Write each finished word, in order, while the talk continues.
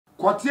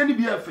Kotie ni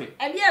bi efe.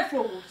 E bi efe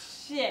o.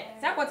 Share.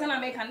 Say kotie na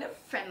make an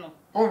efe no.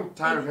 On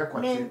time he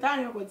kotie. Me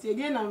time kotie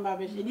die number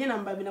be die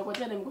number bi na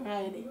kotie dem ko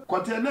ha de.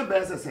 Kotie na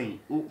be sesen.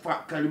 O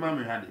fa kalima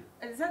me ha de.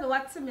 E say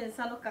what me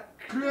nsa no ka.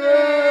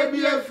 Kre bi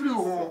afri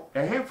ho. E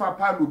he fa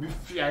pa no bi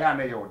fia ya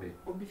na ye wo de.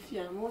 Obi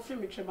fia mo fi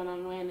me tweba na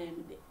no ya na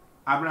me de.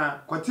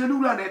 Abra kotie ni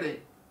wura de.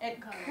 E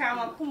ka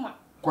makuma.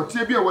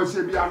 Kotie bi a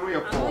wahye bi anu ye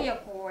ko. Anu ye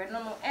ko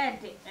no no e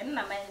de. E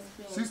na man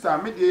spin. Sister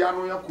me de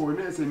anu ye ko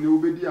na se ne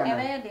obedi anu. E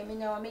be de me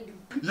nya wa me di.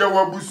 Ye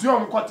wa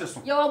busuom kote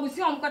so. Ye wa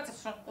busuom kote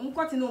so.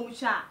 Kote no mu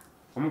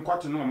hwa.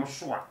 Kote no mo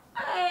so a.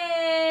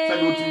 Eh.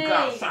 Say no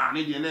tinka sa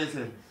ne de na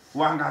se.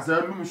 Wa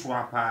ngasa num so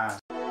apa.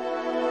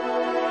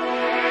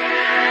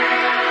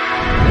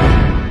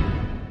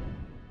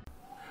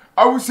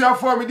 Awusia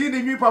for me di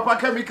Enwii papa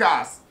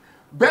chemicals.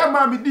 Be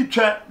ma me di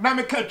twa na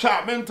me ka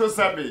twa me nto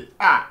sebe.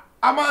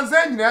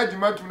 Amanza nyina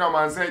agimatum na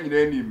amanza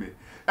nyina anime.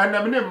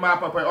 Enam ne mma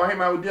papa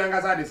ohema odi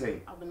angasa de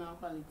sei.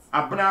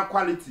 Abna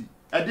quality.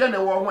 E de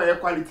na wo ho ye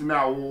quality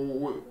na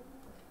wo.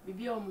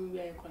 Bibi o mu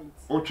ye quality.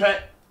 O twa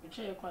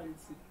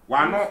quality.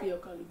 Wano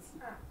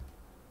quality.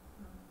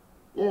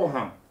 Oh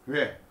ham.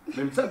 He.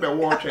 Dem se be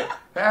wo twa.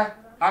 He.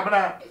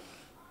 Abna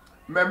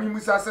Mami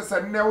Musa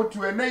sese ne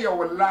otu ene ye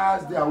wo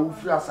last day a wo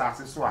fi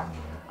asase so a.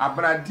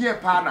 Abna die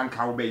pa na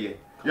nka wo be ye.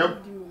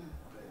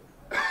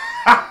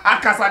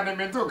 Akasa de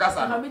mento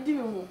kasa. Ka be di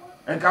me ho.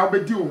 Enka wo be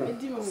di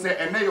ho. Se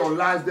ene your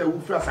last day wo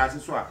fi asase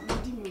so a.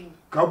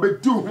 Ka wo be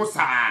di ho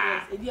sa.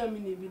 Yes, edi a mi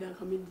na bi da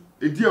ka me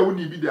di. Edi a wo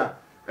ni bi da.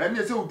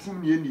 Ene se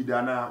otrum ni eni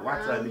da na wa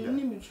try bi da.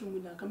 Ni mi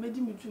trum da. Ka me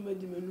di mi trum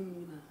di manu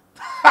mi na.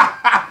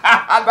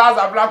 That's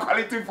a black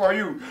quality for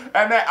you.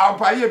 And then I'll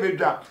pay you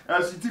bedra.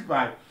 City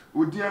pie.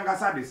 Odi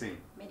angasa de say.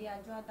 Me di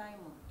Ajwa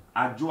diamond.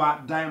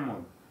 Ajwa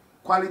diamond.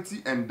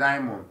 Quality and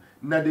diamond.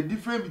 Now the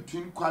difference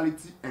between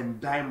quality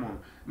and diamond.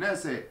 Now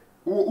say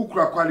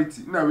ukra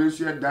quality. Now we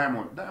share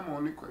diamond. Diamond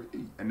only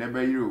quality. And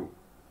never you.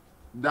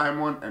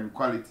 Diamond and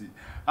quality.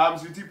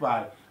 City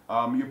pie.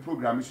 Your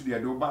program is the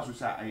Adobe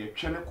Social. I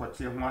channel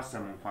quarter one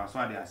seven for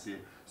so they say.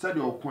 So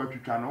the old to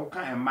channel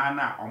can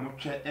mana or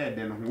much air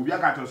than who we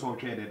got us all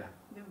traded.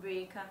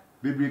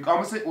 Baby,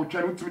 come say o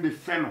channel to the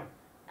fennel.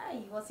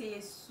 Aye, was a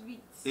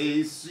sweet.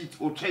 A seat,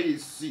 okay,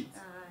 is seat.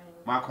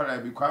 My color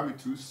become me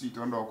 2 seat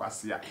on the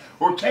Okasia.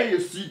 Okay,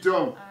 is seat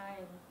on.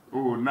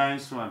 Oh,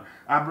 nice one.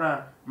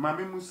 Abra,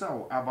 Mammy Musa,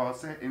 about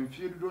say, in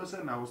few doors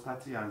and I will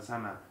start here and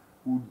Sana,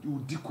 who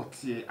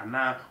decote and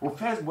now, or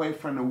first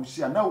boyfriend, who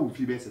see now will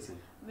be better.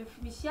 With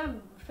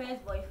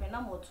first boyfriend,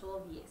 I'm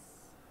 12 years.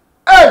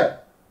 Hey!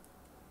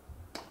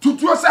 To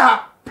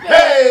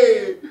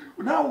hey!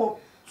 Now,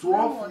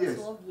 12 years.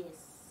 12 years.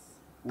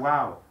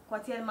 Wow.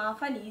 Quartier man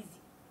fan easy.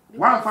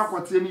 One for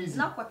quartier easy.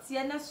 Not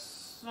quartier na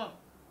so.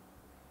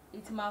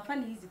 It's man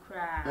fan easy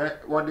cry.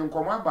 What in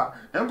Comaba?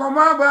 And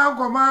Comaba.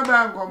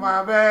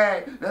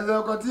 There's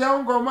a quartier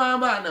on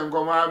Comaba and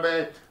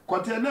Comaba.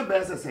 Quartier never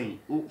best saying,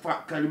 oh,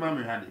 fat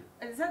Kalimami had it.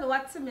 And said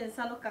what to me,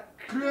 son of a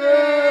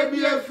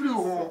crabby a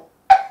flu.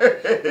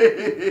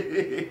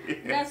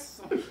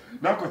 Yes,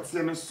 now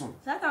quartier no soon.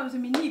 Sometimes we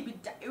need be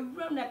a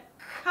room that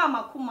come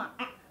a kuma.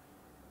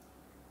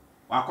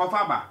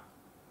 Wakofaba.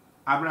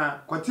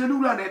 Abra, quartier no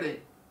run a day.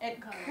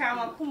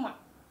 Kama kuma.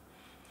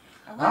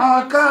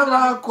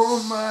 Kama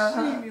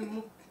kuma.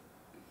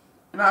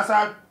 Na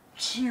sa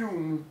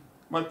chiu,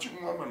 ma chiu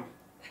woman.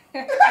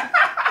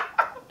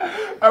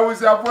 I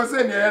was a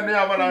person here near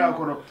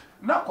Avana.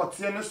 Na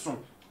quartier no son,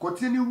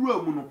 quartier no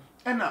room no,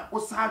 and na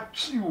osa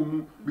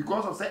chiu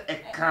because of say a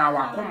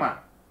kawa kuma.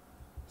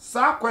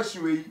 Sa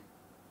question we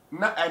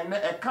na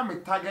a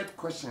come target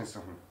questions.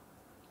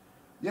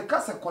 Ye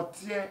kasa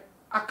quartier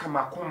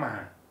akama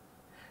kuma.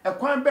 E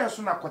kwan be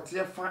so na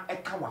kote fa e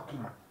ka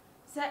wakoma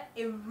se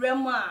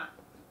ewrem a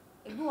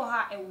ebi wo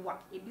ha ewa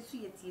ebi so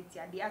yetieti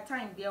ade at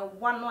time there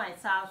one no I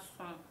sa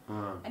so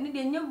ene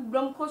de nya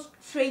wrem ko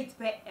straight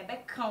pe e be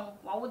kan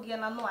wa wo de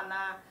na no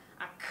ana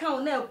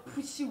account na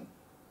push you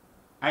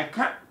I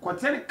can't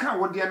kote ne kan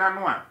wo de na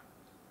no a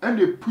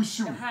ene push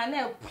you ha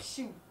na push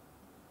you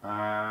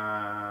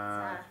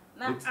na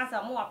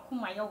asa mo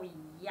wakoma ya we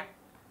ya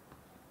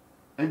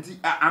enti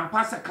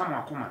ampasa kama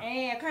wakoma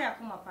ka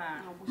yakoma pa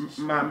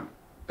mam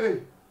eh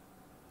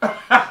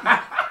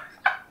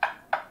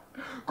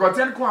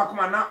kote ko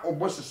akoma na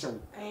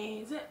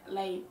obohyehyɛ say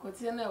like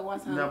kote na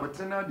wasa na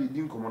botena de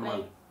din komo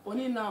no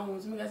oni na ho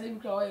so me ka say bi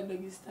ka why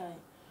doggy style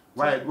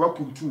why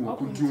wakuntu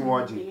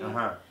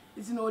woje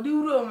it's no di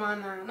wuro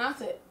man na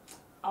say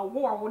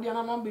awo de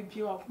na no be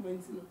pie wa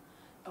comment no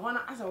e ho na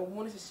asa wo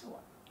mo no hyehyɛ wa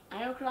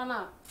ayokra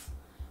na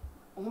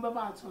o mo be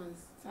ba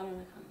atons sana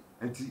na kan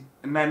enti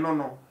na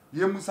no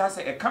yemusa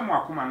say e kama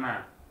akoma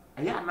na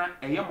eya na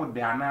eye mo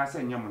de ana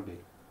say nye mo de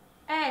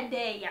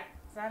there ya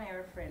sana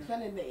your friend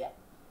sana there ya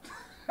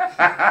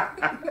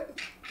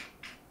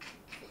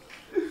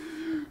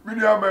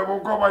video me mo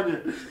ko manye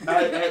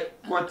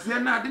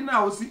kote na de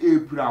na o si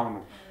epura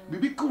no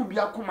bibi ka obi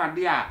akoma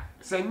de a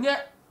se nye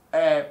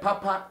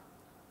papa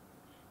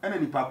ena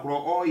ni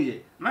pakro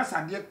oye na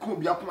sade ka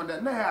obi akoma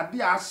de na ade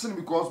a hye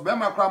because be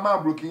makra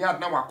ma broken yard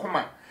na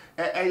wakoma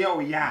eye o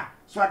ya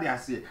so ade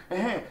ase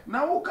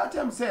na wo ka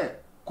tem say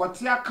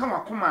kotia kan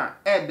akoma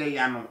ede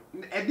ya no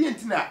ede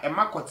ntina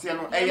ema kotia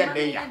no eye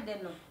de ya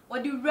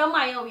odi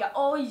wrama ya we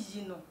all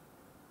yi no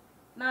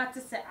na ate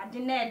se ade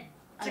na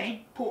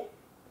ade po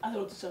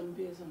ado to some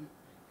be so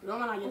no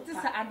na ya ate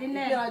se ade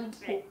na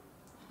po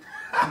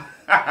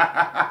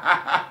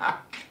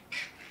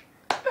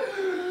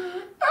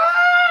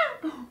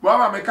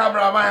Mama, my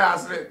camera, my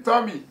ass,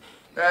 Tommy.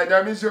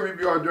 Let show me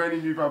you're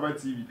joining me Papa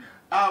TV.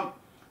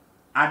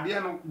 I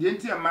didn't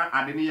get a man,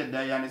 I didn't hear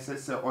Diana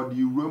says, or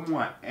the room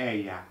one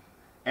air.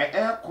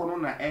 Air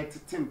corona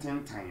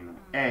 10 time,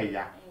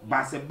 air.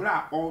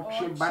 Basebra or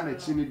chin banner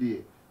chinny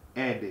dear,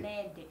 air.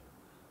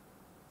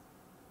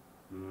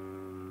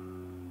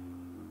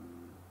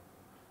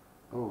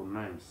 Oh,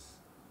 nice.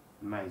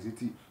 Nice.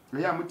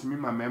 I am to me,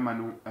 my mamma,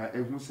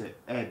 who said,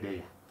 air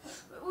day.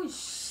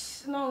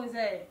 Whoosh, no,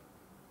 say.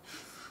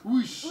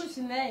 Whoosh. Whoosh,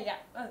 nay,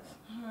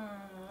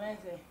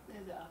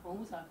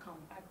 almost account.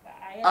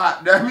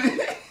 Damn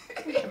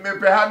it. Me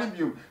perhaps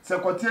you. So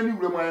continue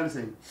room I am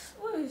saying.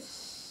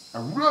 Whoosh. A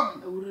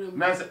room.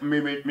 Nice,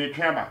 me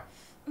camera.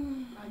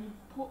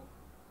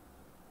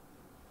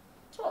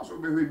 So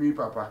be with me,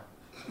 Papa.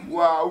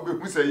 Wow,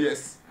 we say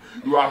yes.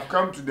 You have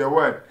come to the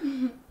word.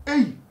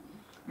 Hey.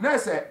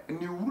 Nice,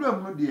 new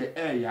room no dear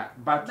air,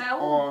 but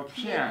or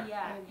chair.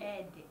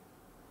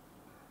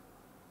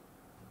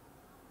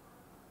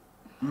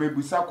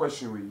 Maybe some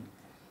question we.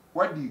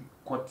 What the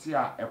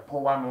kotia a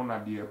power no na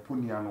the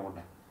ponia no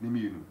da.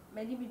 Nimi no.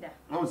 Maybe that.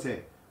 No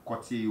say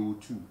kotia you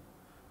too.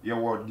 Ye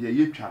word the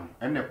yetwan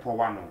and a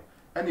power no.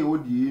 And ye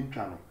would the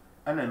yetwan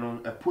and no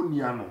a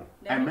ponia no.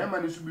 And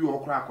member should be all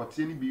crack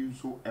kotia ni be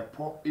so a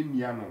po in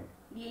yano.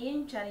 The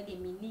yetwan de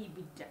me need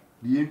be that.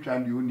 The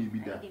yetwan the only be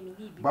that.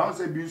 Bounce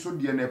a be so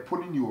dear and a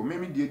pony you,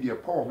 maybe dear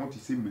power want to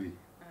simply.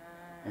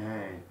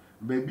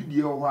 Baby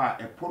dear wa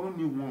a pony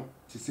you want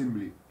to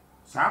simply.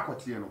 Sa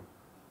kotia no.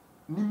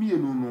 Nimi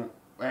no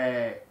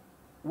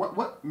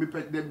what me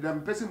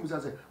the person who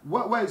says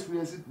what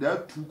experience there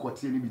are two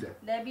kotia ni bi da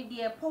there be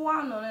the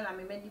power no na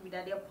me di bi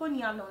da the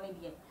ponia no ne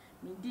de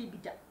me di bi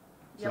da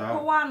the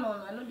power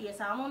no no de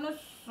sa no no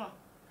so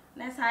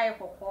na sa ye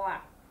kokko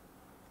a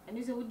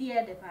eni se wudi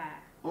e de pa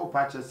o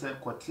pa che se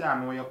kotia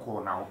no ye ko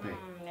na ope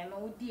na no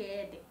wudi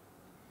e de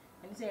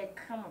eni se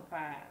come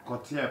pa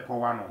kotia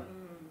power no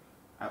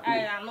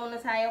ai na no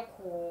sa ye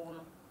ko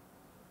no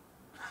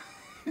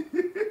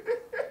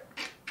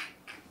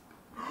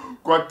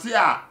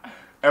kotia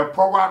e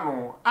power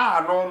no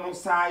no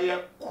saye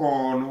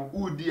ko no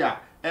udi a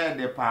e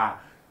de pa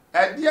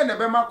e de ne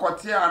be ma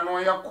kotia no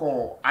ye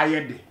ko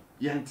ayede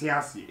ye nte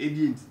ase e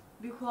di enti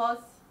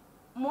because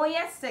mo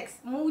ye sex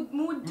mo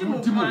di mo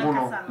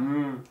kasa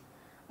no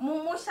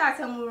mo sha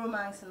ta mo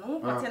romance no mo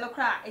kotia no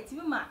kra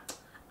etimi ma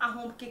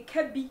ahom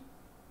keka bi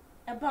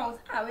e bounce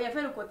we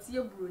fe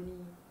kotia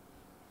broni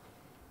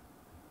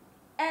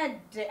e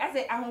de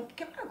ase ahom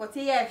keka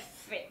kotia ye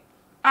fe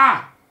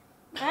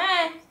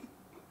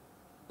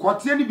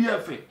kotia ni bi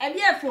efe e bi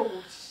efe o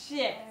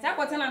share sa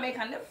kotia na make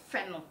na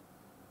fe no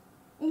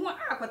uhu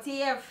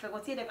kotia efe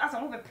kotia de asa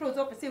mo be pro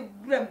so pese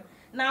wuram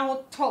na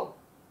ho to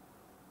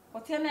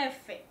kotia na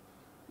efe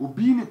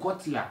obi ni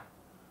kotia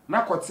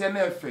na kotia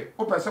na efe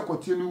o pese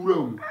kotia ni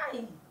wuram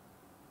ai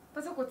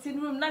pese kotia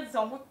ni wuram na de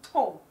ho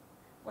to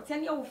kotia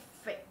ni o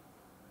fe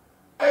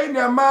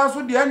na ma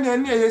so de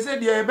na ye se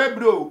de e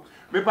bebro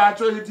me pa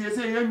cho ye tie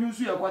se ye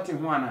nyusu ye kotia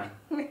ho ana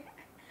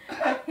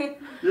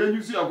ye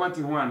nyusu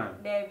akwati ho ana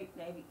David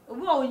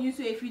obi o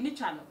nyusu efi ni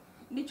twa no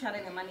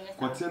na ma ne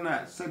kote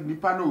na se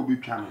nipa na obi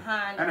twa no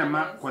ana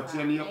ma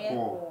kote ne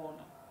ko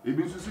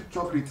ebi nso si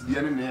chocolate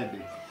de ne na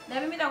ede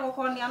David mi da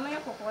kokko ne ano ye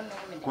kokko na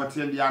me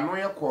kote de ano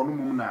ye ko no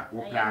mum na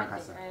wo pra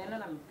akasa no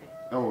na me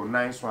pe oh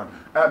nice one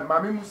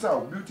mami musa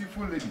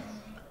beautiful lady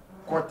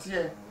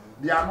kote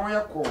de ano ye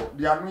ko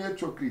de ano ye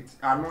chocolate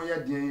ano ye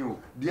de yen o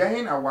de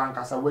hin na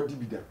wankasa wadi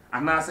bida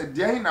ana se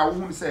de hin na wo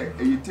hu se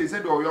eyite se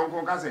de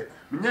oyonko ka se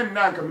menye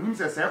nna anka menim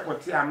se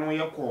kote ano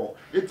ye ko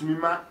etumi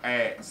ma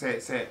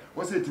se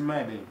wo se etumi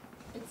ma den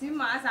etimi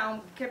ma asa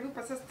kebi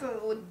persist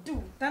o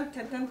do tan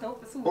o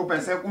pese o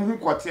pese hu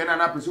kote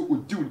na pese o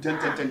do ten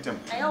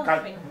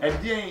ka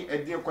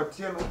edien kote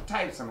no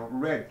types no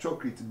red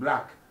chocolate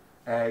black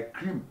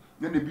cream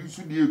na bi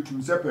su de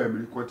etum se pa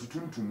amiri kote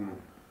tuntum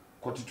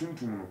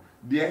no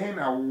de hin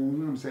na wo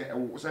hu se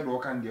de o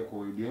kan de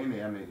ko de hin na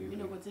ya na mi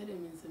no kote de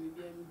mi nse mi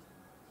bia mi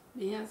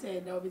me yan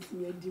se da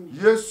obetimi adi mi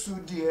Yesu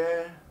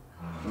de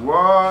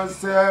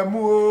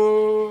wasemu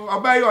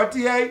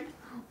abayoti ai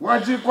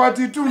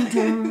wajikwati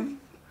tuntum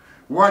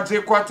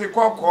wajikwati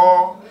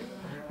koko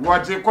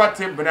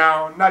wajikwati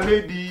brown na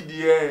lady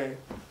die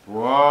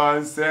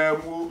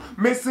wasemu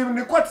mesim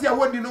ni kwati ya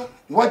wodi no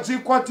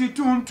wajikwati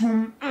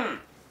tuntum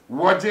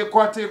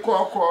wajikwati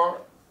koko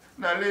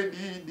na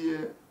lady die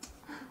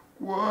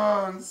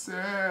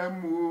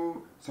wasemu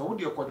so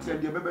wodi kwati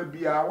de bebe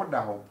bia woda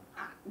ho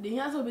the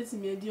yan so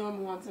betimi adi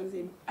on one time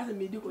say as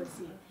me di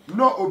kwati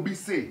no obi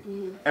say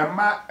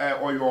ema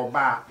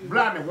oyoba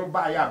bra ne ho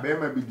ba ya be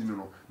ma bi dinu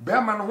no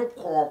be ma no ho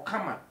ko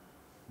kama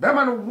be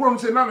ma no wrom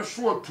say na no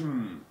short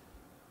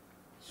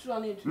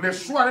ne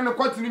soa ne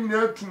kwati ni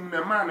nyina tum ne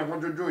ma ne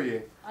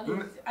hojojoye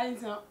I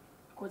think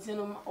kwati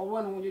no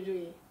owo no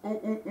hojojoye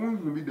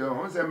unhu bi de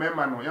on se me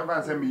ma no ya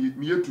fa se me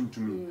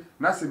yetuntumi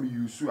na se me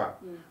yusu a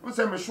on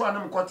se me soa ne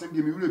me kwati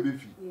de me wure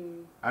befi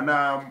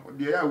ana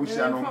de ya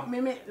wusia no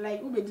me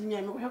like ubedi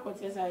nya me ko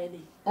kwati esa ye de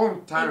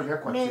on time he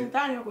kwati me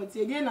time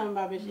kwati de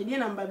number be de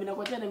number bi na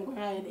kwati de me ko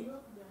ya ye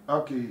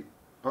de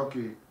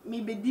okay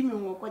me bedi me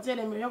ho kwati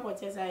de me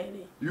kwati esa ye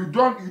de you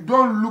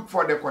don't look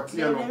for the kwati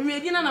no me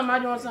di na ma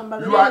do some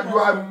you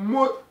are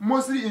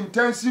mostly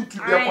intention to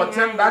the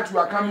kwati that you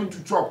are coming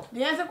to chop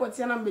the answer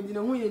kwati na bedi na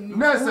hu ye ni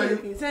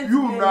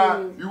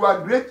you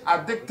are great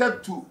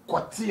addicted to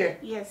kwati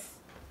yes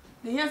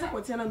the answer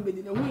kwati na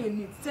bedi na hu ye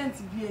ni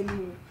sense bi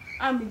ani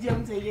I'm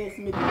jam say yes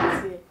me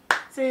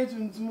say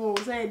tuntumo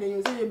say de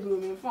you say bro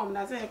me form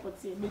that say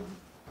kwati bedi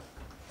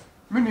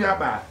me nua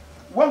ba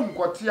wan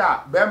kwati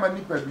a be ma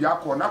nipa bi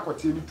akọ na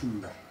kwati ni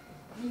tumda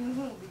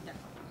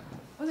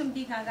Ozem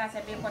di kan ga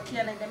se be kwati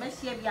na de me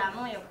hie bi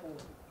ano ye ko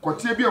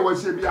kwati bi a wa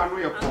hie bi ano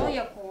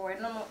ye ko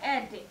no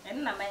ede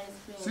en na man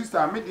screen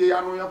sister me de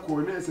ano ye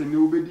ko na se ne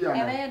obedi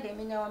ana ebe de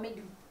me nya wa me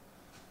du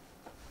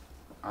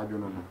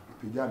ajono no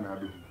pija na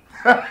ado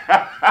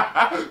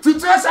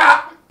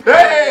tutuasa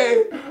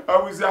hey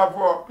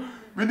abusiafo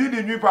me di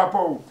nwi papa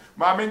o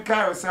ma me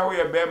nkan se wo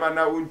ye be ma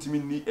na wontimi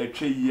ni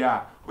etwe yi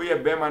a wo ye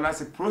be ma na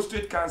se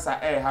prostate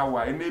cancer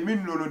hawa ene mi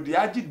no de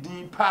agi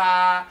din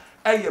pa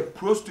eye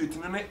prostate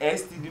no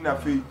STD na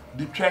fe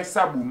di twa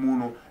sabu mu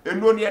no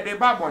eno ne de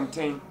ba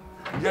bonten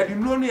ye di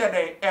no ne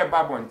de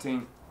ba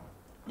bonten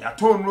ya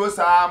ton no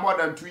sa more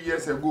than 2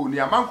 years ago ni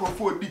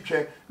amankofo di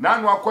twa na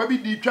anu akwa bi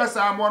di twa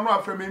sa mo no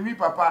afre me nwi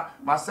papa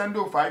ma send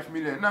 5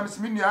 million na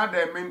me ni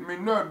ada me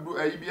no do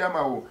ayi bi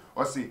ama wo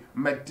o se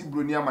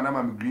medibro ni ama na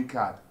ma me green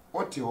card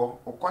ote ho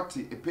okote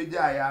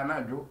epeja ya na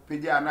adwo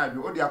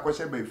odi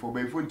akwhye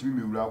baifo ntimi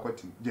me wura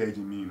akote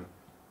jaji mi no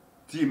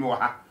ti no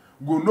ha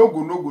go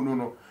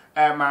no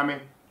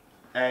mame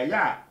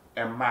ya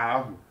ma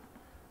ahu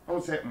o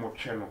se mo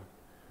twe no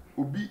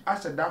obi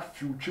aseda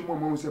fiu twemo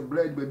mo se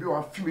blade baby o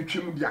afi me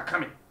twemu dia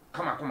kame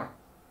kama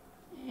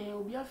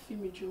obi afi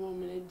me twemo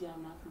me dia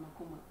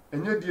kama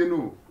enye die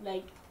no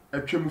like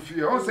atwemu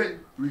fie o say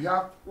we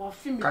have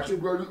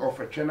category of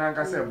a twena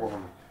nka se bo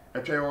no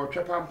etwe yo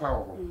twepampa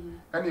ho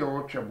ene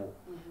yo twebo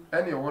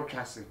ene yo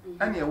twase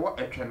ene yo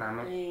etwena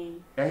no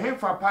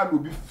ehemfa pa no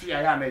obi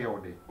fia ya na ye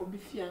ode obi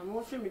fia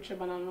mo fi me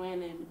tweba na no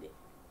ene me de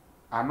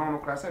ano no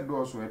krase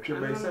do so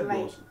etweba ise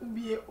do so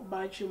obi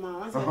oba twema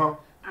wa se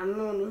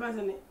ano no ma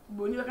se ne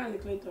boni ba kan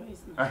declare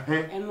his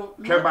eno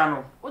tweba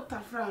no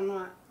otafra no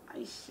a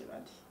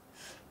aishirade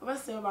oba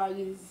se ba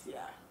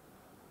yisia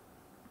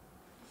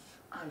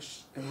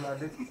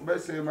enrade oba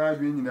se ma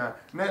bi nyina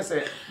na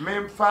se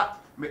memfa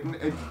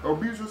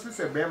obi so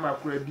se be ma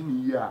kura di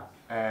ni ya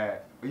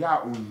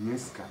ya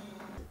onyeska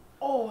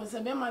oh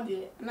se be ma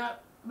de na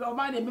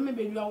oba de be me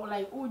be do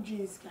like o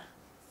jeans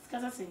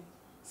ska say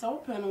se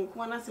open no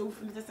ko na se o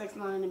feel sex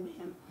na ne be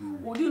yan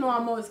odi no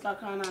ama ska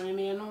kan na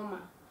me no ma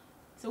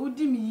se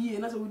odi mi yie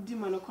na se odi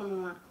ma no kono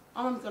ma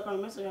ama ska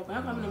kan me so ya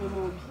kan na me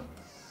ma obi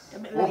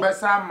o be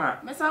sama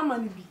me sama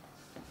ni bi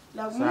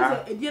la mo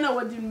se edi na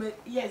wodi me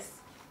yes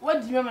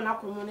wodi me na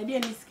kono na de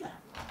ni ska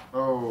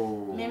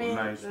oh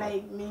nice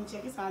like me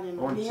check it out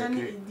no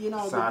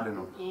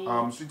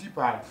sweetie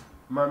pie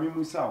mami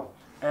musao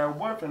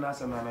boyfriend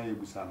asana na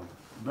yebusa no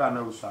bra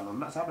na usano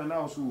na sabe na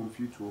also wo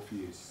fit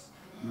 12 years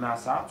na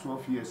sa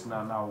 12 years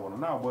na wo no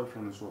na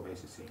boyfriend so be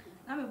sese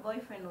na my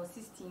boyfriend was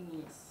 16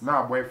 years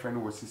na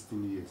boyfriend was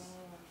 16 years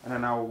ana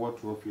na wo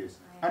 12 years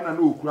ana na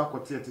okura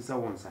kote ete se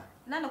wonsa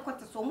na no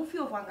kote so mu fi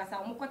ofangasa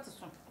mu kote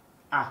so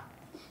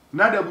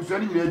na da buso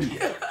ni nyina di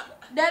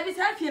da bi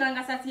sa fi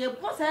rangasa te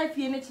po sa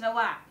fi ni kire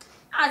wa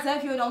sa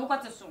fi o mu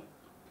kote so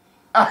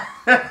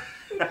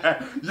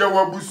ye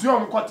wa buso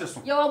mu kote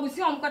so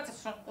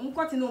mu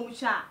kote no mu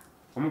sha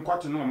mu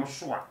kote no mu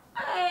so a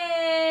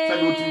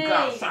se no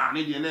tinka sha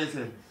ne de na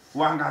se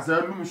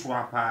wangasa num so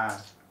apa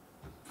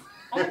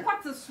mu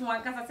kote so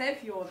angasa sa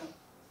fi o no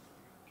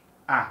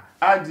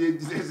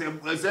ade se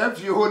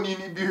fi ho ni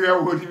bi hwe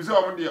ho ni so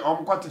om de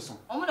om kote so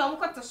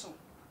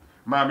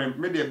ma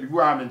me de bi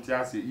wa menti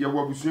ase ye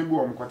wa buso bi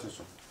om kote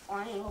so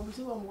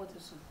obuso wo mo kote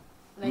so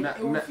like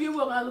e fi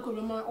wo ga lo ko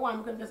ma o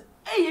am kote so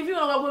e fi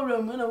wo ga go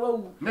ro mo na wa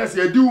wu na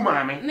se di wu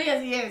ma me na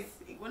yes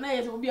na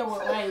yes obi e wo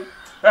wai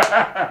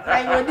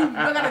like odi bi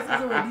ga na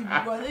se odi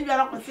bi go e bi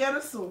ala ko se no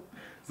so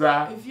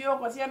za e fi wo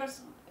ko se no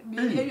so bi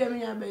e bi me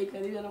nya ba ka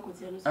e bi ala ko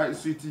se no so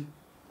sweetie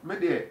me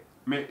de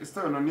me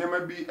still no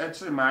niam bi e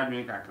kire ma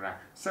adwen kakra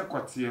se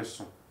kote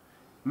so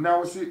na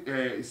wo se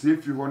se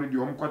fi ho no de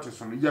om kote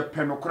so no ye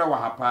pe no kora wa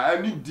hapa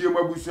ani die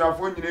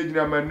mabusuafo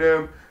nyina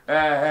manam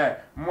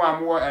mo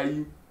amwo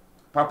ayi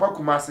papa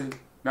kumase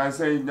na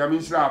nse nyame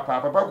nhira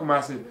papa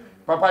kumase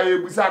papa ye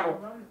busa no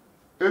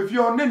efi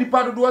ho ne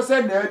nipa dodo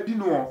se na adi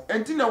no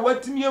enti na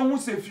watimi ehu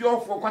se fi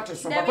ofo kwate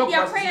so papa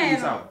kumase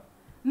busa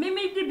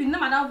mimi di bi na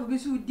madam bi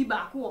su di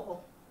ba ko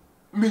ho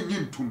menyi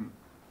ntum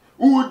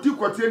o di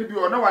kwate ni bi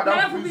o na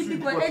wadam bi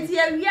ko eti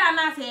awia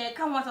na se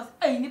ka ho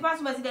so nipa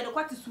so be se de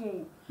kwate so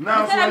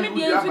Now so me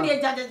be into the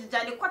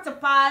jaja quarter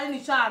pile in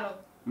the channel.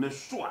 The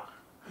shwa.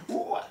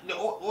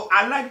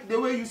 I like the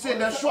way you say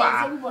the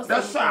shwa. The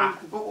shwa.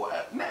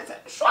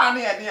 Shwa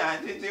near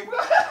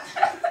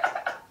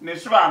the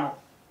shwa.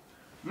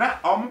 Now,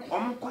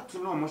 quite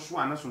no more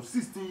shwa, so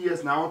 16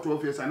 years now,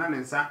 12 years, and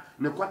answer,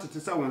 the quarter to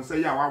someone say,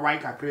 yeah, why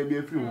can't crave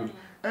a few.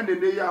 And then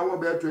they are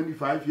about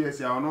 25 years,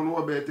 yeah, or no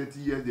about 30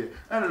 years there.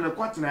 And then the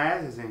quarter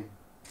I say,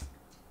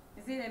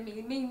 is it a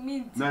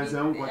mean? Nancy,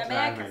 I'm going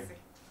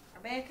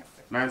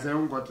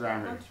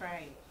to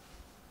try.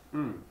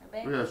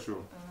 We are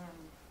sure.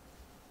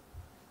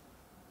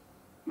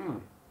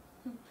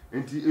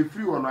 And if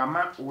you want a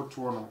map or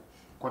two,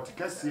 what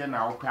Cassia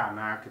now can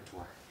I get to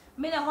her.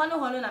 Me na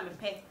hono na me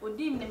pe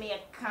odi me me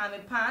ka me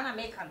pa na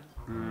me ka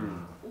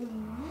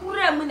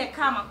wura mu na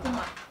ka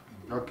makoma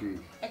okay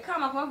e ka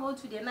makoma go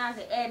to the na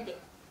say ede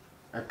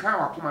e ka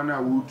makoma na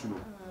wo tu no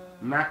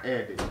na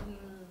ede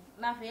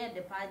na fe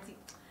ede party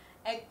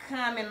e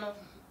ka me no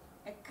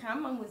e ka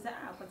ma mu za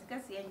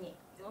akotika se enye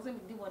ti wo se me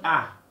di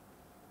wona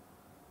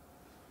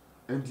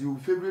and your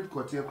favorite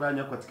kotie kwa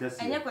anya kotika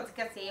se enye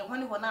kotika se ye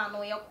hono na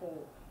no ye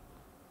ko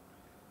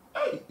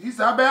hey this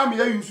abaya me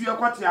ya yusu ye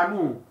kotia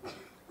no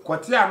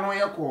Kotia no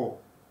ye ko.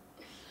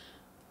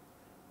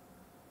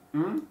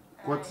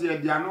 Kotia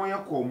dia no ye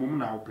ko mum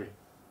na ope.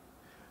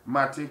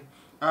 Mate.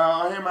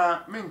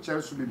 Hema me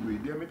nche so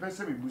bebre. Dia me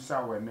pese me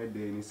busa we na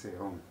dey ni say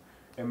on.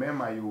 E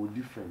mema you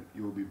different,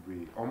 you be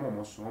brave.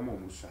 Omo so omo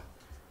musa.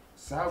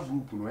 Sa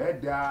group no e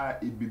da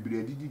e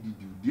bebre didi.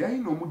 Dia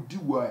hin no mu di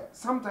wa.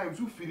 Sometimes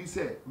you feel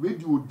say we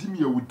di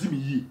odimi e odimi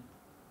yi.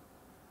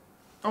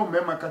 O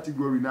mema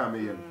category na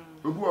me ye.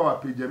 Obu wa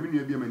page me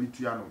nua bi amani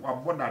tua no. Wa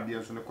boda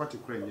de so ne kote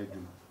kra nya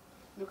dwuma.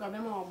 Look at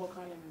them all boka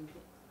ya mempe.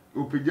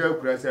 O page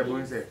kra say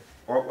bon say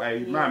o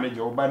ai ma me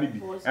je oba ni bi.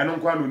 Eno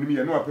kwa no nim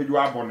ye no page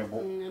wa abo ne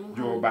bo.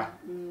 Je oba.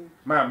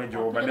 Ma me je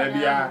oba da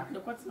bia.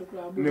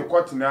 Ne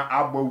kote na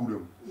abo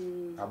wuram.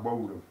 Abo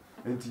wuram.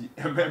 Enti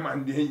ebe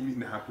man de yi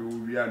na hape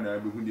wo wi ana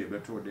be hu de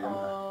beto de.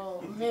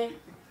 Oh, me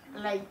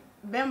like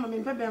bema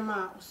me pe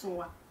bema so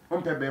wa.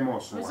 On pe bema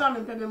so wa. Me so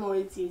me pe bema o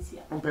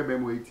etietia. On pe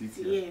bema o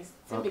etietia. Yes,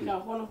 se be ka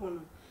hono.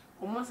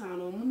 Almost an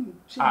omun.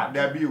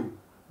 There be you.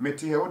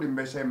 Meti he wodi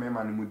mbehye me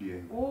ma no mu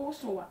die. Oh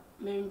so wa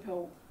me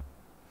mpeo.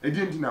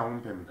 Edi na wo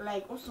mpem.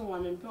 Like also wa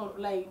me mpeo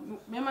like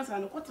me ma sa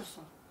no kote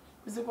so.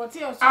 Me se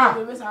kote o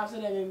so be sa so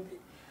de me mpe.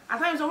 At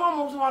times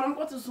omo so wa no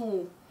kote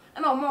so.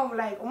 And omo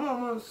like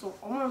omo so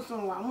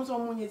wa omo so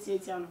omo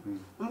nyetietia no.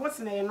 Omo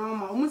kote na ye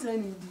normal omo sa ni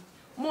di.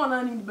 Omo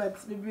na ni di but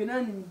be na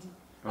ni di.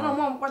 And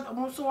omo kote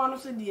omo so wa no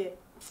so de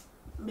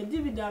be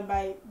dividend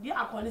by the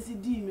akwalisi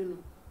di me no.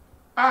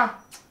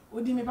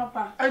 Odi me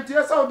papa. Enti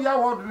esa odi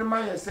award ni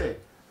man ye say.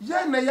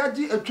 Ye na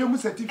yaji atwam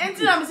certificate.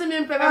 Enti na me se me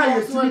mpebe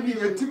mo so bi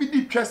etimi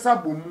di twesa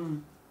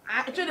bomu.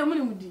 Atwe de mu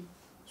ni mudi.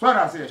 So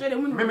na say.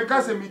 Me ka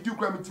se me di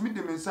kura metimi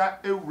de me nsa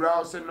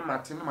ewura o se no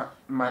mate no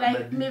ma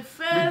di. Me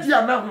di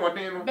ana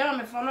hoden no. Be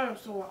me fa no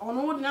so.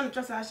 Ono wodi na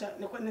twesa ahya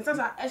ne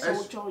sasa ehya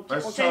wo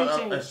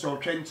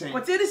twenchen. Ko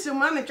tiri se mu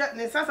na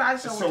ne sasa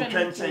ahya wo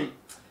twenchen.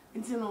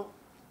 Enti no.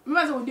 Me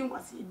ma se wodi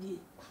nkwase die.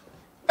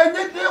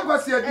 Enye de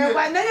kwase adie.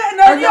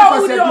 Na dia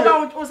wudi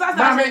o sasa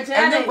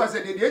ahya. Enye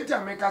kwase de enti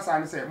ameka sa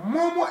ne se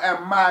momo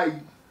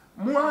emai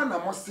mo na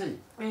mo se.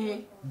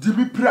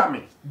 Dimi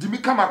prame, dimi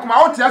kama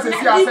kuma o ti ase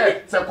si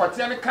ase se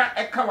kote ne ka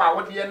e ka wa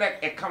wode ne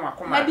e ka wa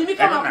kuma. Na dimi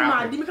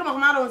kama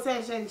kuma do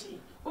se hyenchi.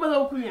 O be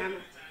zo kunua no.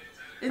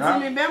 Enti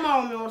me be ma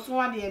o me so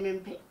wa de me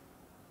mpe.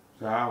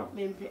 Saw.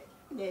 Me mpe.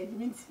 De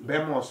dimi ti. Be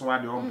ma o so wa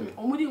de o mpe.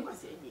 O mudi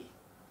nkwase adie.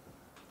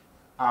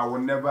 I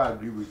will never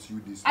agree with you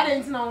this.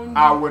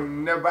 I will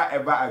never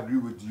ever agree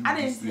with you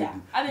this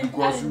lady.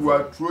 Because you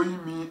are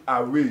throwing me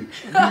away.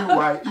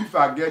 Meanwhile, if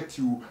I get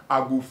you, I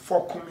will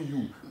fuckum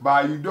you.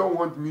 But you don't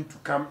want me to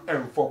come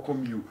and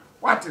fuckum you.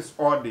 What is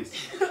all this?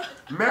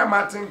 Me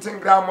Martin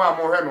grandma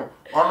moheno.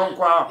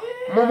 Ononkwa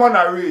momo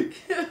na we.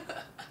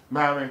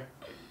 Mame.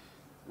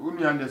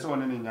 Uni ande so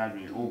ne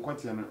nyadwe. O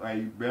kwete no ai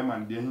be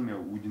man de hin na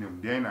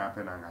wudinem. De na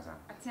ape na ngasa.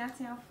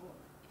 Atiatiafo.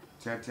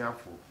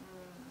 Atiatiafo.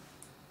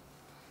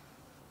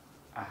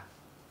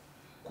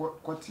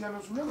 Kotia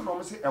no so no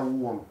me say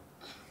ewo no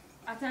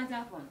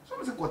atanta phone so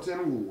me say kotia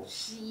no wo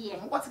shie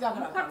what ga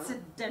kwate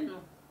den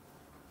no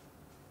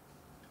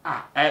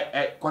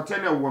kotia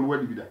no wo no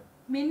wadi bida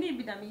me ni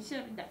bida me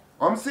share bida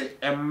say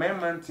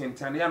emman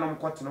tentane ya no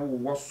kotia no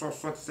wo so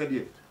se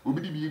de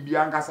obi di bi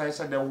angasa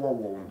ye de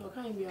wo no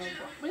kan bi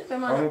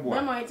anko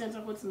me ma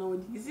tentane kotia no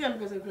wadi isi am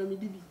kasa kra me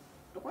di bi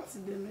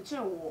kotia den no che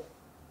wo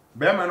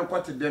be ma no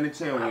kotia den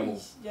che wo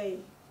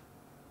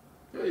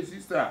hey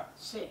sister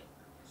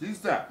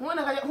Sister, who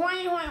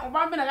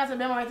oba be na ga se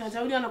be ma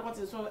tentane we na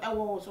kotia so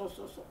ewo so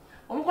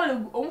omo kwa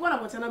na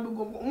kotia na be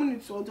go omo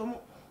ni so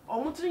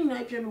omo tiri na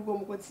atwa be go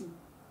omo kotia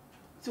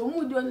so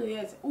omo di on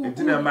yes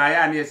enti na ma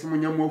ya na yesimu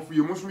nya mofu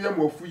ye musu ye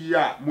mofu yi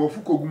a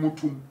mofu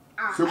kogumutum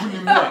se bu ni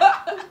mu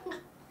a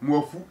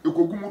mofu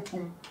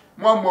ekogumutum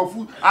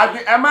mofu ade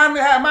ema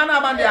na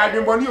aba de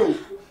adwenboni o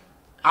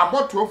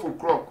about 12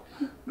 o'clock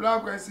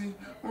Lakwesi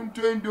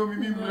unto endomi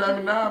mi bra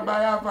mi na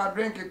ba ya fa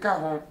drink ka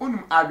ho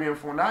unum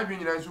adwenfo na adwen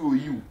nyina so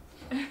oyiu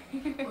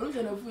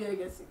Olu na fu ye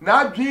gesi na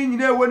adwen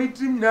nyina woni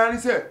trim nyina ni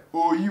se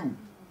oyiu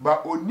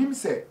ba onim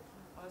se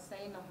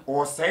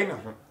o sei na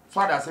ho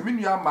so ada se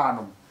menu ama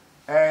no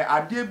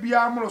ade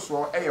bia amro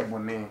so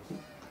bone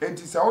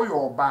enti se wo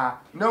yo ba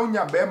na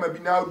unya be ma bi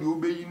na odi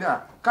obeyi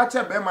na ka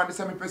che be ma ne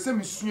se me pese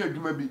me sua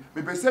adwuma bi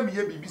me pese me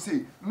ye bibi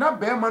se na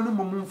be ma no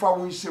mum mfa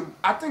won hyem.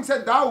 I think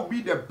said that will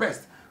be the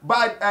best.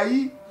 But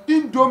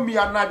indomie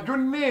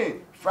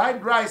anadwone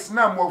fried rice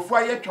na mofu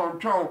aye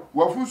twonton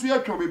wofu so ye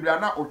twon bebra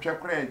na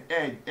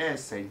otwekre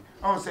say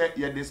on say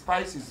yeah, the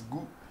spice is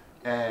good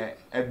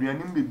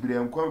aduanim bebre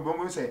enko bo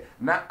mo say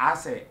na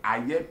ase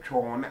aye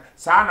twon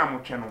sa na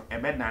motwe no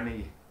ebeda ne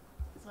ye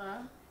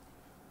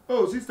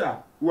oh sister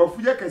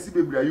wofu ye kasi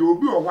bebra ye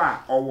obi oho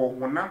a owo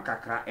honam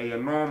kakra eye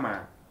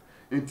normal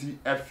enti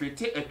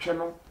efete etwe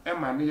no e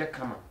ma ne ye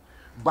kama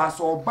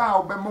baso ba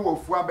obema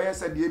wofu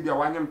abeye de bia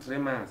wanyem 3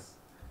 months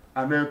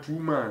and 2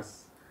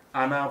 months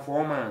and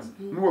 4 months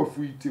no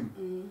wofu itim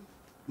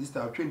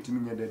sister 20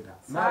 minute deda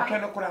na atwe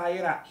no kora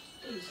ayira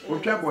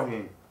otwa bo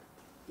he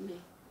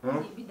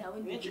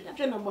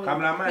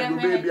cameraman do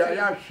baby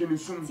aya hwe ni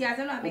sum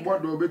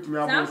obodo obetumi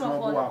abo so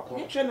bo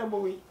akọ twe na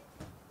bo we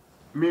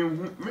me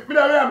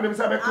da we am dem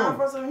say be come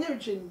for so nyem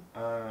twe ni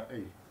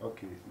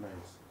okay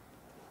nice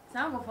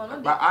Sam go for no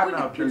but I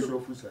now twe so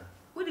fu sir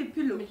with the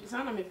pillow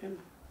sana me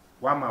pema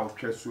wa ma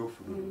twe so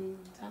fu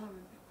sana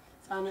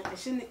sana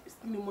ehini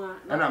nimu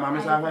a na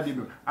mama say ha di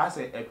do I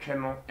say etwe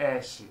no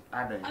ehye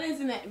adan I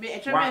say na be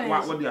etwe be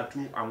na what dey atu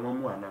anwo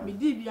mu ana me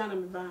di bia na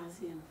me ba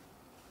ase no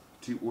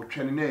ti o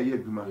twene na eye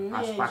adwuma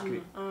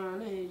aspake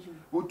na eye adwuma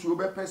otu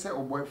obepese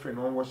o boyfriend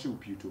on wo hye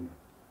opieto mu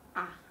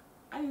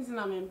I say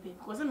na me mpe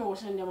ko se me wo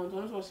hye ndem on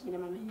so me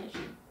dem na nya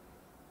hye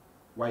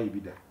why bi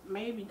da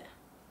me bi da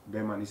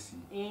be man si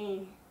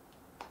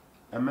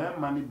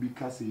man bi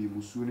ka se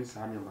musu ni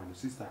sa nyama no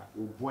sister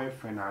o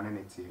boyfriend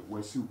anenete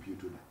wo si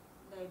opieto da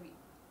baby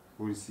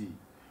o si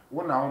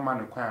wo na wo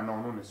man kwan na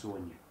ono ne so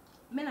onye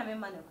me na me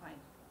man kwan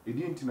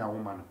edi enti na wo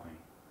man kwan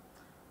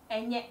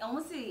enye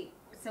on si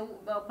se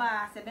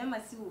ba se be ma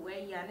si wo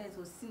ya na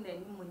so si na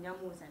ni munyam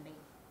wo sande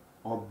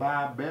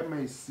oba be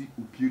ma si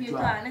opieto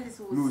a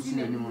no si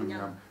na ni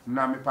munyam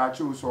na me pa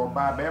che wo so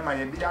oba be ma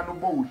ye dia no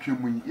bo wo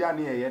twemu ya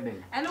na ye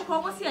den eno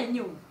ko wo si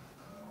anye o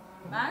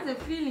ba the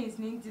feelings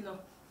ni ndi no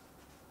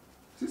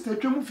sister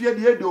twemu fie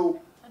de edo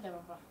ada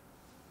papa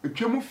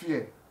twemu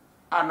fie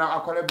ana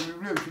akwala bi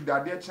wi mfi da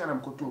de che na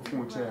mkoto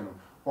fon che no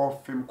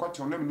ofim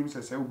kwate onam nim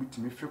sese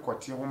obitimi fi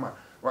kwate ho ma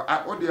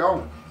o de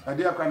o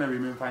ade akwa na we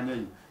memfanya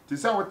yi ti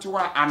se wote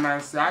wa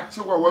ananse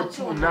ache wa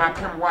watu na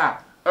akem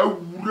wa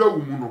awura wu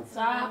mu no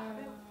sa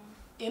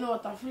eno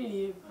ta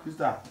free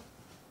sister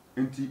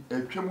enti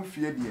atwemu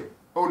fie de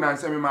o na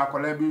nse me ma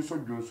akwala bi nso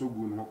dwonso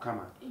gu no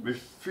kama me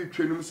fi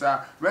twenum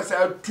sa me sa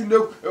atune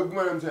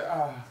eguma nem se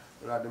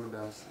radem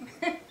dance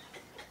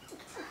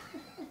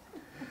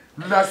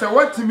na se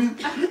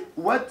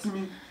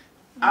watimi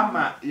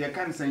ama ye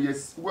kan say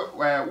yes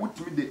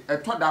wutimi de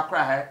etoda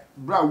kra ha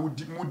bra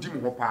wudi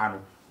mudim ho pa no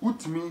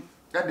wutimi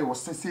de wo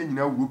sese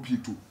nyina wo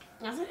pieto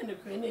ase de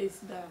kra na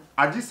esi da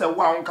agi se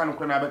wa won kan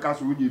kra na be kan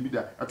so wonye bi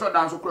da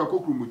etoda nso kra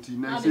kokromoti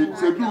na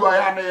se du wa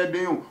ya na ye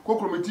den o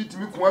kokromoti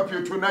timi ko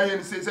apieto na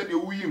ye se se de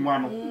wuyi nwa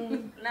no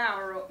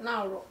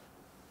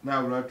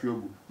na ro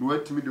atuagu no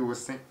watimi de wo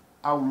se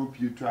awro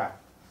pieto a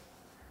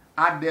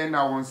aden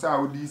na won sa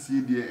odi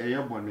sie de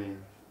eye bone.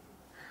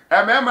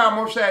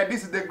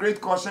 This is the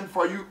great question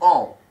for you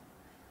all.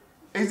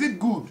 Is it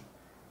good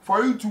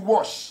for you to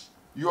wash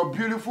your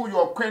beautiful,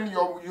 your queen,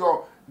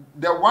 your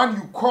the one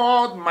you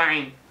called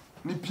mine,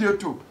 ni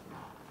pieto?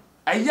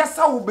 Yes,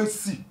 I will be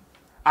see.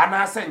 And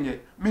I say,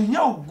 me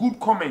hear good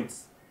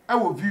comments. I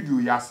will video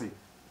yase.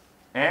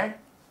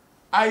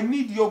 I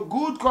need your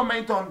good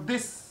comment on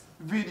this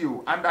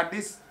video, under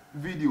this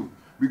video,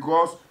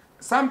 because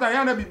sometimes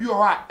I be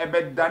a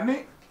bit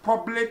done.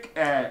 Public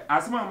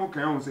asema mo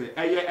kan on say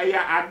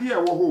ade e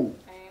wo ho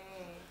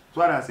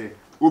so I say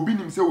obi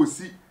nim say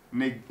osi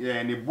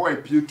ne boy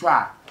pieto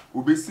a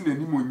obesi na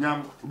nim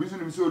onyam obi so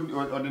nim say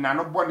odina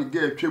no bo ne ga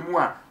atwemu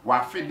a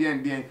wa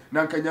fede den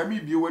na nka nyame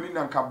bie woni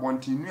na nka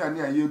bontin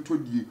nuane a ye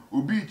todie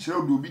obi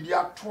kire do obi di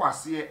ato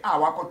ase a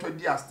wakoto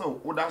di astel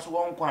oda so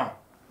won kwa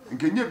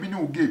nka nya bi ne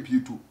wo ga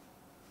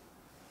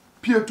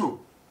pieto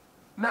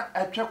na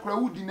atwekora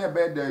wudi na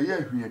be da ye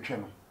ahwie twe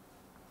no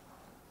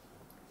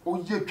o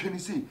ye twani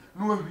sei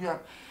no ahua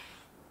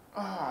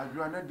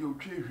adwana de o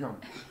twe hwam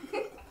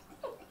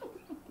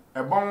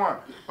e bon wa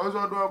o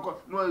so do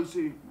ko no I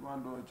say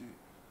one do je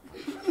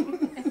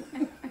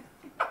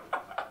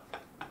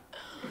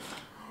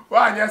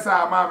wa nya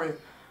sa mama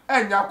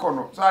enya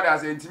kono so I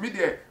say intimi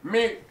de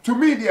me to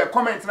me de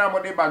comment na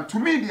mo de ban to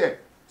me de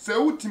se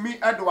utimi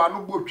edo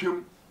anu bo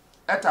twem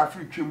eta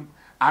free twem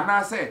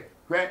ana say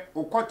hwe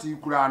ukoti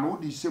kura na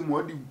odi hyemu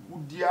odi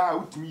udia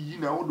utimi yi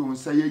na odo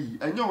nsa yi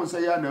enye onsa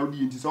ya na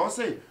odi nti so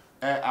say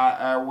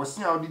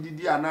wosia odi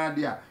didi ana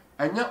de a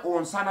enya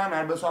on sana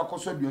na be so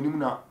akoso aduanim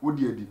na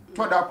wodi adi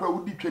to da kra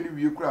wodi twani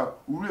wie kra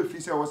wure fi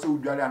se wo se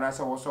wodware ana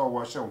se wo so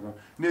wo hye ho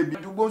na ebi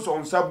dubo so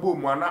onsa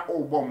bom ana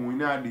obo mu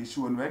na ade shi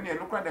wonu ene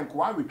no kra den ko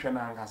wa wetwe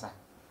na nkasa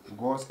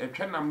because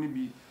etwenam ni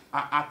bi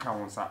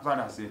account so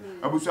that say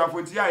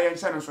abusuafo ti ya yen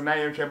hye no so na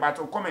yen hwe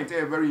but comment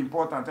is very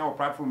important our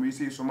platform we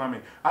say so mama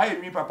I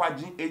me papa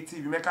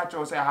G8TV make a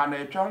cho say ha na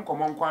etwa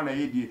nkomo nkwa na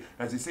yedie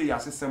as say ya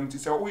sesem ti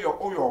say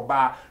oyo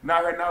ba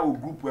na hwe na o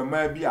group we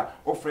ma bi a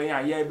o friend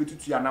ya ya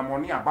betutu ya na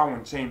money aba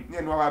won chen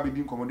na no wa be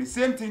di nkomo the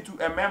same thing to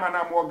a mema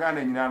na mo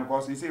Ghana nyina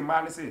because he say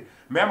man say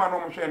mema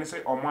no mo hwe ne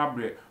say omo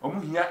abre omo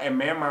hia e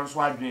mema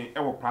nso adwen e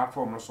wo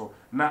platform no so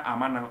na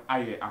amana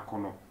aye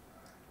akono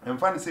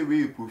emfa ne say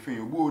we profane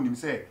obo onim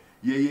say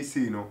ye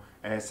say no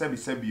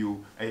sebi o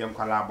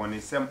nkwala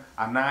abonesem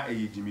ana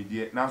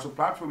jimidie na so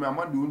platform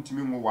amade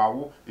ontimi ngo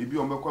wawo ebi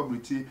o mbekwa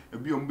bruti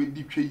ebi o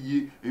mbedi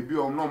tweyie ebi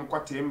o nom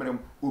kwate emrem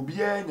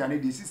obi anya ne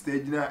de sister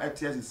agina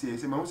etias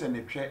say ma hu se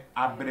ne twe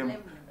abrem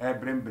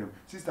brem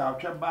sister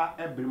atwe ba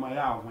ebrem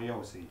aya ho ye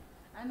o say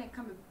ana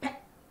ka me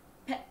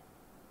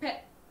pe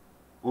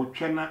o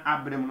twe na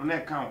abrem no na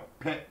ka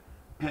pe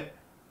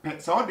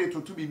so de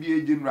to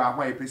bibi eginra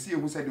ho e pesi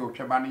ehu se de o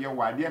twe ba ne ye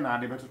wade na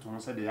ade betoto ho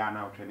se de ya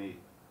na o twe ne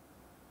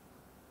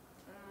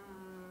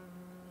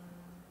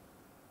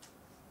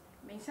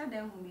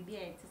Shadem who be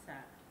a tissa.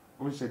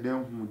 Oh,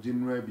 Shadem who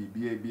general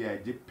be a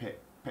jip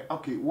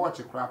okay, watch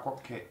a crack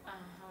of cat.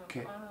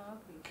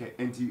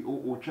 And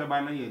oh,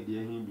 Trebana,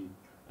 dear him be.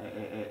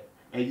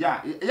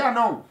 Yeah,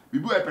 no, we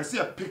do a see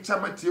a picture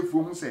material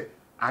for who say,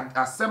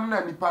 a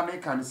seminar Nipane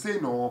can say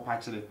no,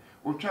 patchy.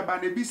 Oh,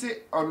 Trebana be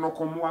say, or no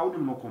comwa,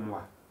 no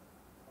comwa.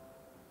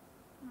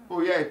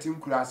 Oh, yeah,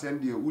 Tim class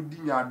and dear, would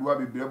dinner do a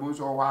be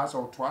rebels or was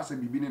or twice a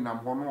beginning and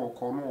honor or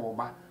corner or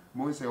ba,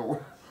 Mose.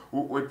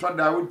 We tried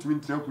out to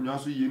meet you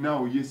so you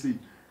know, you see,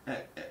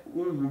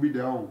 won't be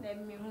down.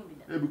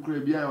 Every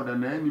crabby out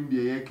and then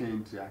be a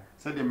can't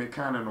said the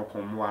mechanic or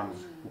come one.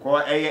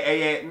 Because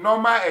a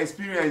normal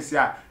experience,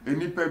 yeah, and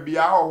nipper be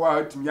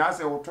our to me, I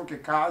say, or took a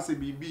car, say,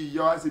 BB,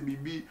 yours, a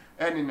BB,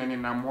 and in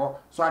more.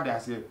 So I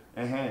say,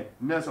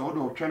 nurse,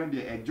 although trying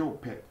to a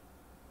joke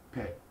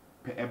pet,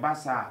 a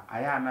bassa,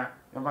 Ayana,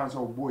 Evans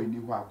old boy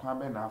knew who are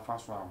coming now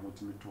fast one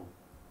to me too.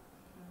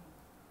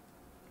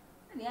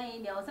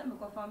 I was something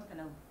confirmed.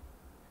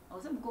 I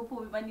was something go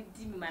with my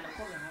dim man.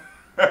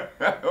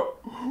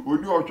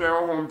 When you are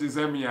trying home to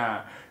send me,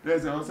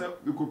 there's also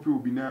the copy will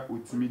be now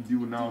with me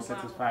due now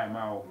satisfy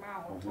my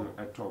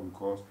at all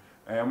because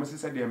I must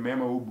say the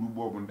memo blue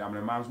bob and damn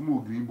the man's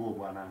more green bob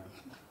one.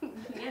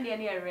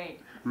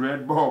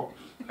 Red bob,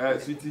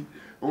 city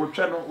or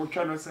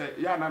channel say,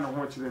 Yana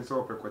watching and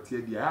so per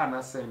quartier, the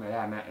Anna saying,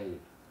 Ayana a.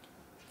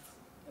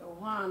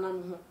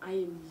 One, I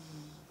am.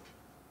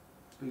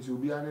 It will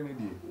be an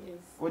idea. Yes.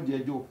 What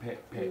did you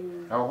pet?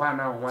 Or why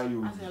now? Why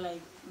you? I said,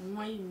 like,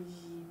 why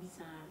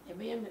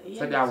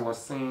said I was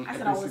saying, I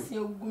said, I was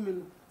saying,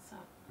 woman.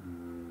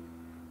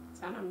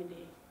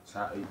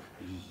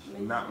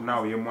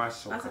 Now you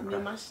must show. I said, the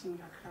machine.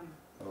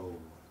 Oh,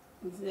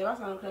 there was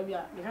an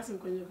crabia. The cousin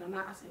could you can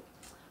ask it.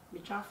 Be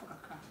traffic.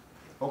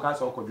 Okay,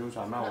 so could you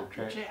now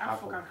check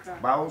Africa,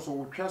 but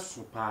also trust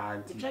so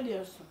party.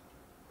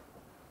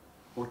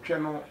 O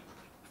channel,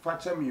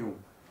 Fatcham you,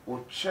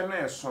 or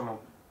channel sono.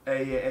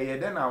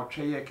 Then I'll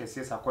try a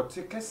case. I could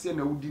take a scene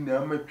of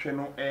dinner,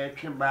 channel,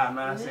 chamber, and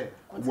I said,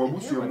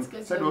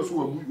 Mobusium said also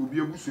will be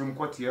a busium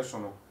quartier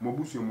sono,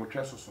 Mobusium or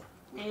Chesso.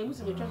 A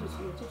busium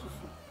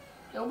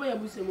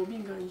will be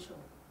going show.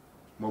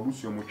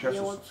 Mobusium or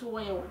Chesso, 2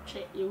 way or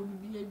check, it will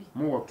be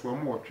more to a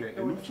more check,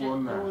 and look for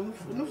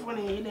no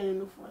funny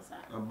and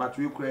but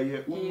we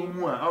create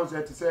more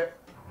outside to say,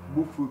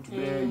 book fruit to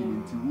bear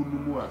into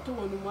Unumua.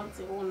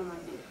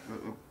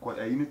 Quite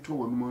a unit to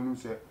one moon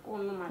said, oh,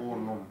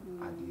 no,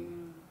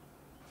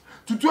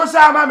 to two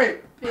mammy,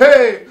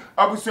 hey,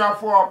 I was your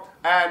form,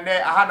 and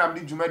I had a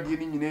big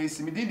Jumadian in a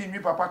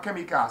simidin,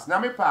 Papa.Chemikals,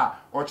 Namipa,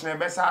 or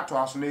Chenebessa to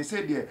us, and they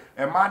said, dear,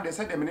 a man they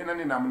said the men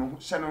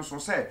and Shannon so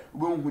said,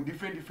 going with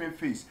different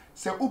face,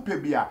 say,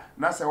 Upebia,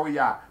 Nasa, oh,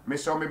 ya,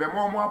 Miss me be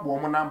more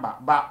woman number,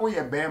 but oh,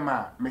 yeah,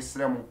 Bema, Miss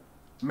Remo.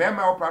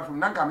 Mema apart from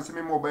Nanka, Miss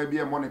Memo baby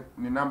and money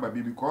number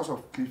be because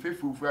of Cliffy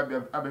for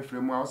Abbey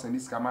Frame House and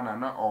this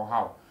Kamana or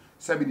how.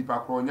 70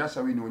 Pacronia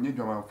shall we know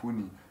Nijaman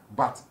Funi.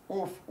 But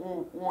oh,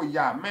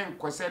 yeah, men,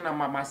 Cosena,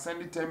 Mamma,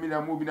 send it 10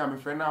 million movie, I'm a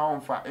friend now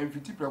on for and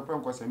 50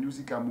 per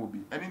music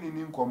movie. Any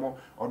in common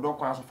or dog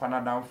class of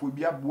Fana down for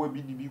be a boy,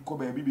 be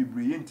cover, be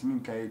brilliant,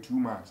 mean carry 2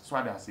 months. So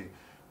I say,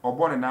 or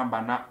born a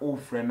number now, old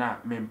friend now,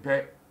 men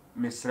pet,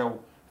 Miss Row,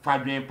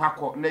 Fabian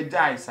Paco,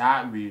 Nejai,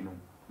 sir, we know,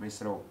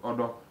 Miss Row,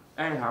 or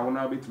anyhow,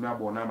 now be to me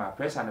about number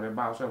pressure and a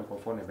bounce for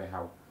phone a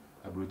how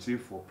a brute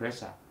for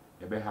pressure.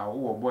 A be how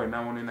oh boy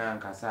now on in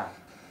Ancassa.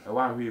 A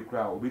 1 week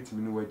crowd, a bit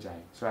me no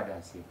jai, so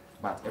I say.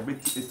 But a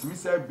bit it's me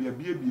said be a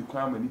baby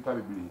crime and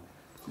probably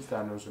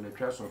sister knows on a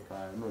trust of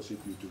no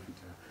shape you to fit.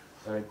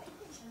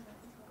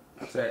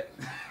 Say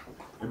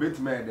a bit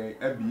mad day,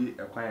 a be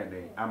a quiet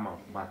day, ama,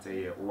 but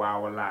a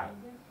wow lie.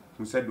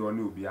 Who said do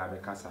new be a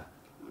casa.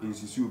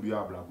 Insist you be a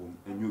blaboom,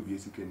 and you be a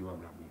sick and you are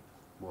blaboom.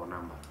 Bo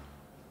number.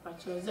 But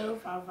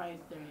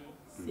 0553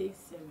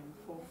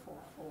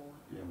 67444.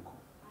 Yemko.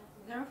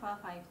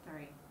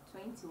 0553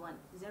 21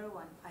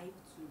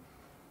 0152.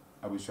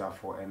 I wish you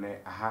for any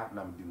aha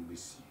nam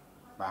dimbisi.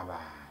 Bye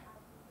bye.